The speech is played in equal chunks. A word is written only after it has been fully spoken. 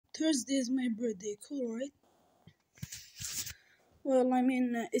Thursday is my birthday, cool, right? Well, I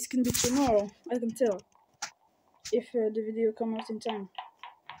mean, it can be tomorrow, I can tell, if the video comes out in time.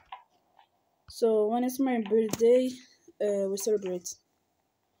 So, when it's my birthday, we celebrate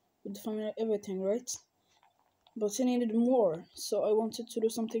with the family, everything, right? But I needed more, so I wanted to do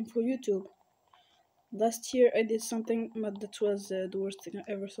something for YouTube. Last year I did something, but that was the worst thing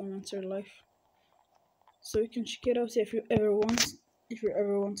I ever saw in my entire life. So you can check it out if you ever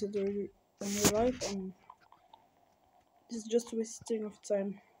want to do it in your life. It's just wasting of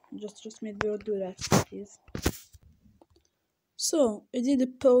time. Just me do that, please. So I did a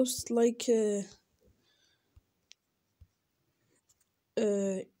post like in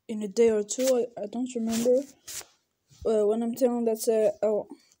a day or two. I don't remember. When I'm telling that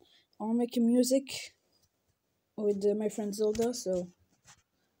I'll make music with my friend Zelda. So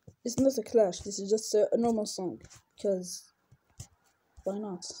it's not a clash. This is just a normal song. Cause why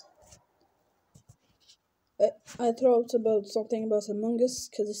not? I thought about something about Among Us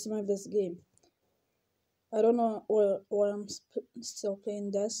because it's my best game. I don't know why I'm still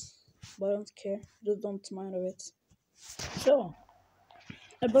playing this, but I don't care. Just don't mind of it. So,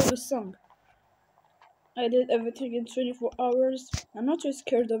 about the song. I did everything in 24 hours. I'm not too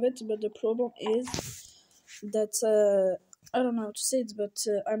scared of it, but the problem is that I don't know how to say it, but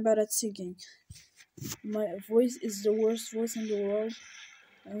I'm bad at singing. My voice is the worst voice in the world,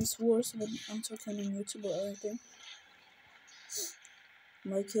 and it's worse when I'm talking on YouTube or anything.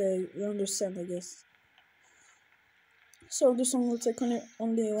 Like, you understand, I guess. So this song will take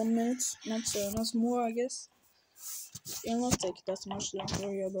only 1 minute, not more, I guess. It'll not take that much. Don't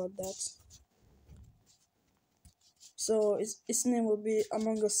worry about that. So its name will be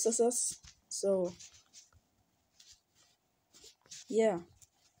Among Us Success. So yeah.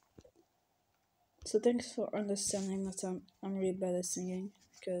 So thanks for understanding that I'm really bad at singing,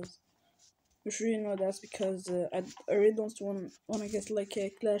 because you should really know that, because I really don't want to get like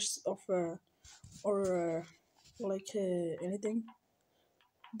a clash of or like anything.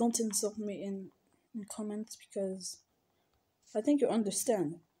 Don't insult me in comments, because I think you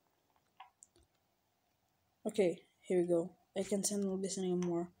understand. Okay, here we go. I can't handle this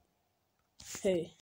anymore. Hey.